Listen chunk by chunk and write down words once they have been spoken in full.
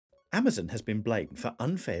Amazon has been blamed for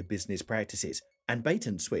unfair business practices and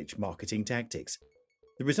bait-and-switch marketing tactics.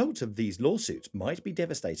 The results of these lawsuits might be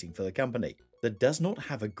devastating for the company that does not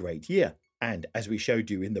have a great year and, as we showed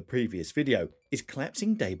you in the previous video, is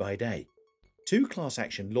collapsing day by day. Two class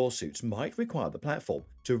action lawsuits might require the platform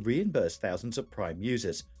to reimburse thousands of Prime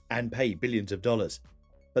users and pay billions of dollars.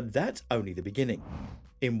 But that's only the beginning.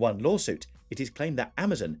 In one lawsuit, it is claimed that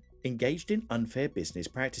Amazon engaged in unfair business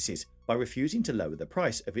practices by refusing to lower the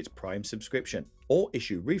price of its Prime subscription or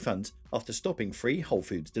issue refunds after stopping free Whole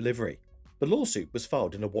Foods delivery. The lawsuit was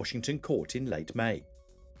filed in a Washington court in late May.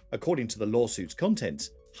 According to the lawsuit's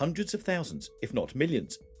contents, hundreds of thousands, if not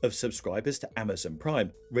millions, of subscribers to Amazon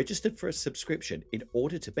Prime registered for a subscription in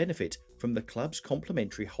order to benefit from the club's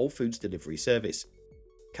complimentary Whole Foods delivery service.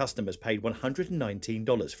 Customers paid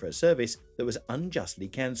 $119 for a service that was unjustly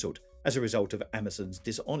cancelled as a result of Amazon's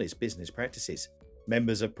dishonest business practices.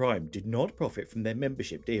 Members of Prime did not profit from their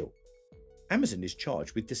membership deal. Amazon is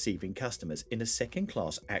charged with deceiving customers in a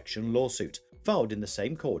second-class action lawsuit filed in the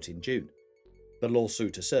same court in June. The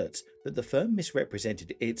lawsuit asserts that the firm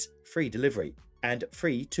misrepresented its free delivery and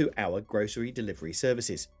free 2-hour grocery delivery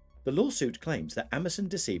services. The lawsuit claims that Amazon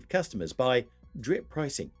deceived customers by drip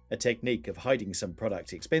pricing, a technique of hiding some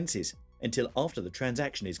product expenses until after the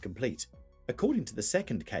transaction is complete. According to the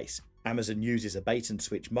second case, Amazon uses a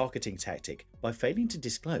bait-and-switch marketing tactic by failing to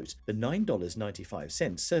disclose the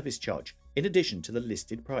 $9.95 service charge in addition to the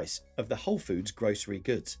listed price of the Whole Foods grocery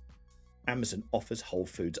goods. Amazon offers Whole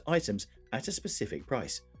Foods items at a specific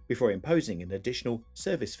price before imposing an additional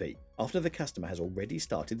service fee after the customer has already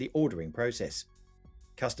started the ordering process.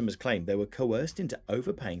 Customers claim they were coerced into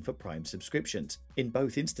overpaying for Prime subscriptions in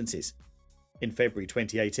both instances. In February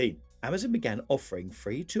 2018, Amazon began offering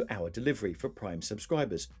free 2-hour delivery for Prime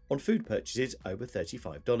subscribers on food purchases over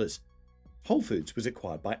 $35. Whole Foods was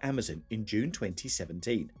acquired by Amazon in June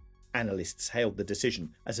 2017. Analysts hailed the decision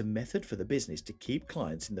as a method for the business to keep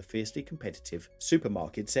clients in the fiercely competitive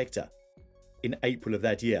supermarket sector. In April of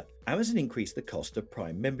that year, Amazon increased the cost of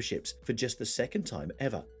Prime memberships for just the second time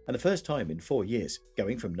ever and the first time in 4 years,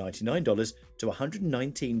 going from $99 to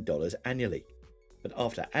 $119 annually. But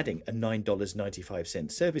after adding a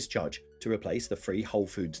 $9.95 service charge to replace the free Whole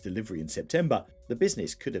Foods delivery in September, the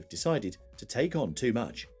business could have decided to take on too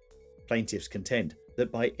much. Plaintiffs contend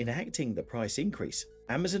that by enacting the price increase,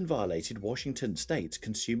 Amazon violated Washington State's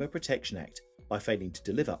Consumer Protection Act by failing to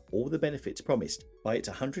deliver all the benefits promised by its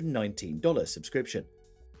 $119 subscription.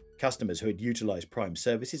 Customers who had utilized Prime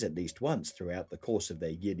services at least once throughout the course of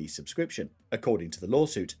their yearly subscription, according to the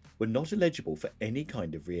lawsuit, were not eligible for any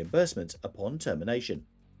kind of reimbursement upon termination.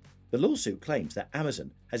 The lawsuit claims that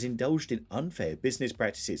Amazon has indulged in unfair business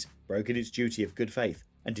practices, broken its duty of good faith,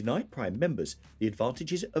 and denied Prime members the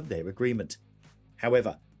advantages of their agreement.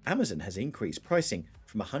 However, Amazon has increased pricing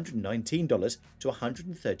from $119 to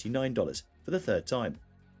 $139 for the third time.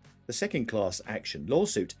 The second-class action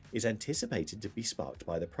lawsuit is anticipated to be sparked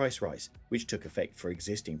by the price rise, which took effect for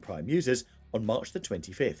existing Prime users on March the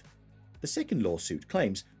 25th. The second lawsuit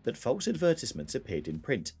claims that false advertisements appeared in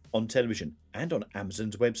print, on television, and on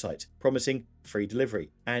Amazon's website, promising free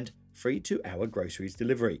delivery and free 2-hour groceries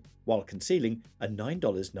delivery, while concealing a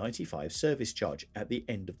 $9.95 service charge at the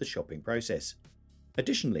end of the shopping process.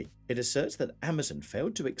 Additionally, it asserts that Amazon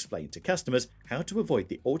failed to explain to customers how to avoid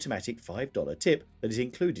the automatic $5 tip that is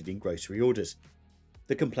included in grocery orders.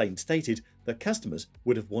 The complaint stated that customers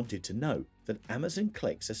would have wanted to know that Amazon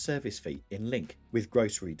collects a service fee in link with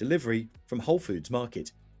grocery delivery from Whole Foods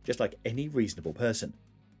Market, just like any reasonable person.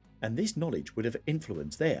 And this knowledge would have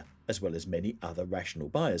influenced their, as well as many other rational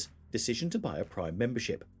buyers, decision to buy a Prime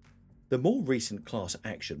membership. The more recent class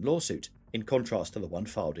action lawsuit, in contrast to the one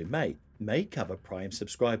filed in may cover Prime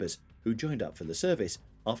subscribers who joined up for the service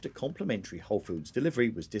after complimentary Whole Foods delivery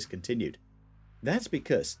was discontinued. That's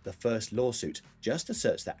because the first lawsuit just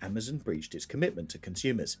asserts that Amazon breached its commitment to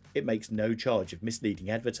consumers. It makes no charge of misleading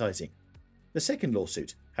advertising. The second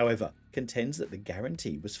lawsuit, however, contends that the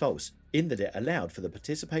guarantee was false, in that it allowed for the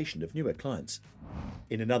participation of newer clients.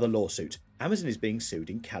 In another lawsuit, Amazon is being sued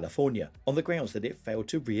in California on the grounds that it failed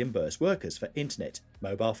to reimburse workers for internet,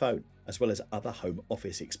 mobile phone, as well as other home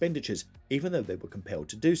office expenditures, even though they were compelled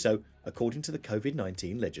to do so according to the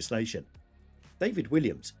COVID-19 legislation. David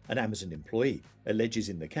Williams, an Amazon employee, alleges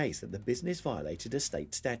in the case that the business violated a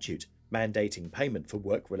state statute mandating payment for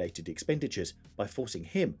work-related expenditures by forcing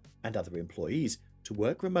him and other employees to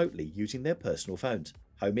work remotely using their personal phones,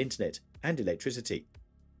 home internet, and electricity.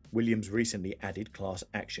 Williams recently added class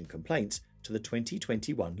action complaints to the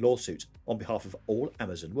 2021 lawsuit on behalf of all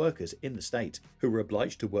Amazon workers in the state who were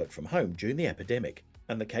obliged to work from home during the epidemic,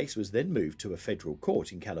 and the case was then moved to a federal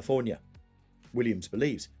court in California. Williams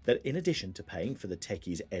believes that in addition to paying for the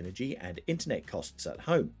techie's energy and internet costs at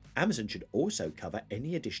home, Amazon should also cover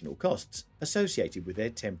any additional costs associated with their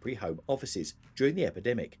temporary home offices during the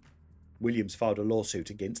epidemic. Williams filed a lawsuit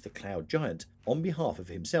against the cloud giant on behalf of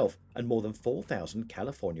himself and more than 4,000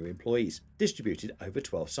 California employees distributed over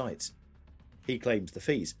 12 sites. He claims the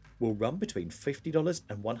fees will run between $50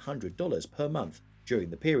 and $100 per month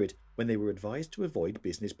during the period when they were advised to avoid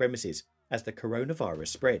business premises as the coronavirus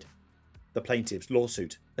spread. The plaintiff's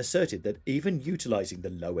lawsuit asserted that even utilizing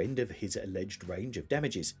the low end of his alleged range of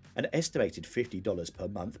damages, an estimated $50 per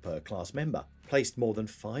month per class member, placed more than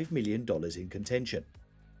 $5 million in contention.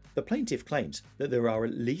 The plaintiff claims that there are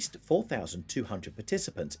at least 4,200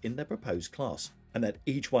 participants in the proposed class, and that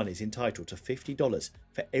each one is entitled to $50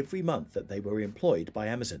 for every month that they were employed by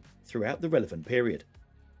Amazon throughout the relevant period.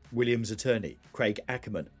 Williams' attorney, Craig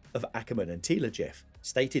Ackerman of Ackerman and Jeff,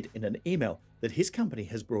 stated in an email that his company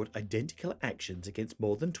has brought identical actions against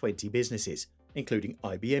more than 20 businesses, including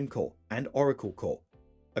IBM Corp and Oracle Corp.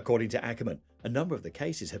 According to Ackerman, a number of the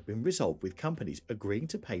cases have been resolved with companies agreeing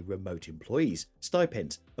to pay remote employees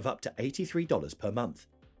stipends of up to $83 per month.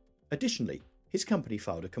 Additionally, his company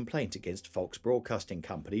filed a complaint against Fox Broadcasting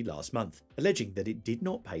Company last month, alleging that it did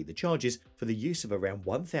not pay the charges for the use of around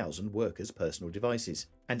 1,000 workers' personal devices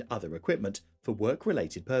and other equipment for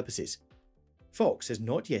work-related purposes. Fox has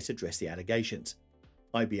not yet addressed the allegations.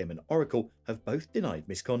 IBM and Oracle have both denied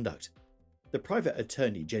misconduct. The Private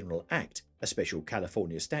Attorney General Act, a special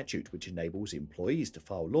California statute which enables employees to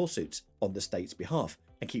file lawsuits on the state's behalf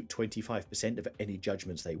and keep 25% of any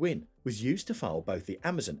judgments they win, was used to file both the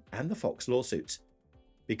Amazon and the Fox lawsuits.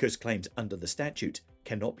 Because claims under the statute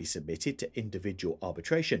cannot be submitted to individual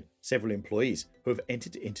arbitration, several employees who have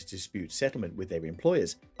entered into dispute settlement with their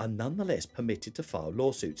employers are nonetheless permitted to file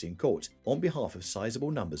lawsuits in court on behalf of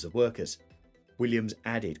sizable numbers of workers. Williams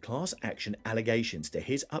added class action allegations to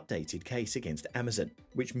his updated case against Amazon,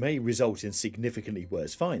 which may result in significantly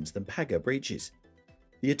worse fines than PAGA breaches.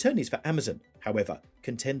 The attorneys for Amazon, however,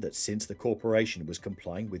 contend that since the corporation was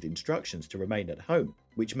complying with instructions to remain at home,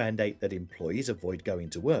 which mandate that employees avoid going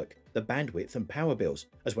to work, the bandwidth and power bills,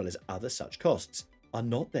 as well as other such costs, are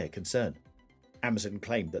not their concern. Amazon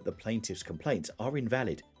claimed that the plaintiff's complaints are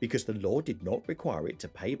invalid because the law did not require it to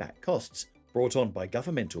pay back costs brought on by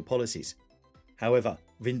governmental policies. However,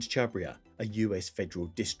 Vince Chabria, a US federal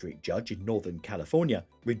district judge in Northern California,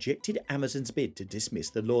 rejected Amazon's bid to dismiss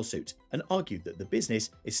the lawsuit and argued that the business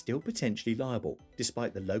is still potentially liable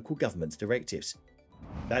despite the local government's directives.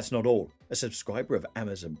 That's not all. A subscriber of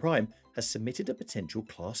Amazon Prime has submitted a potential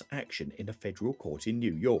class action in a federal court in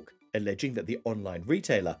New York, alleging that the online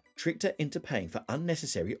retailer tricked her into paying for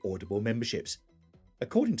unnecessary Audible memberships.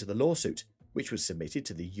 According to the lawsuit, which was submitted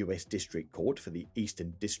to the US District Court for the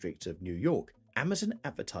Eastern District of New York, Amazon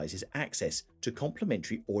advertises access to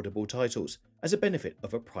complimentary Audible titles as a benefit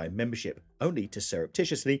of a Prime membership, only to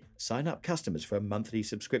surreptitiously sign up customers for a monthly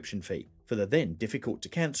subscription fee for the then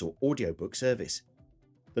difficult-to-cancel audiobook service.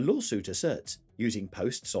 The lawsuit asserts, using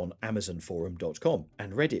posts on AmazonForum.com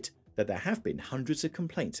and Reddit, that there have been hundreds of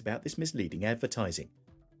complaints about this misleading advertising.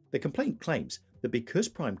 The complaint claims that because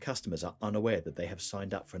Prime customers are unaware that they have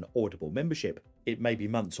signed up for an Audible membership, it may be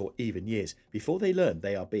months or even years before they learn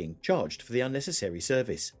they are being charged for the unnecessary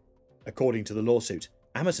service. According to the lawsuit,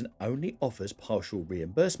 Amazon only offers partial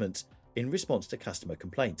reimbursements in response to customer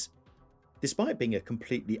complaints. Despite being a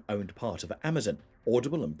completely owned part of Amazon,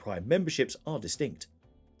 Audible and Prime memberships are distinct.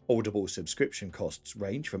 Audible subscription costs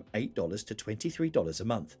range from $8 to $23 a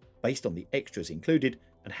month, based on the extras included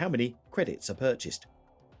and how many credits are purchased.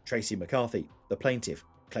 Tracy McCarthy, the plaintiff,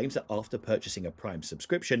 claims that after purchasing a Prime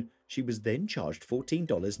subscription, she was then charged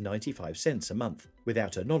 $14.95 a month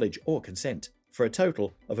without her knowledge or consent, for a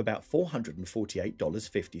total of about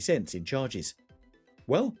 $448.50 in charges.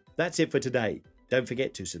 Well, that's it for today. Don't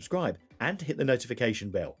forget to subscribe and hit the notification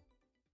bell.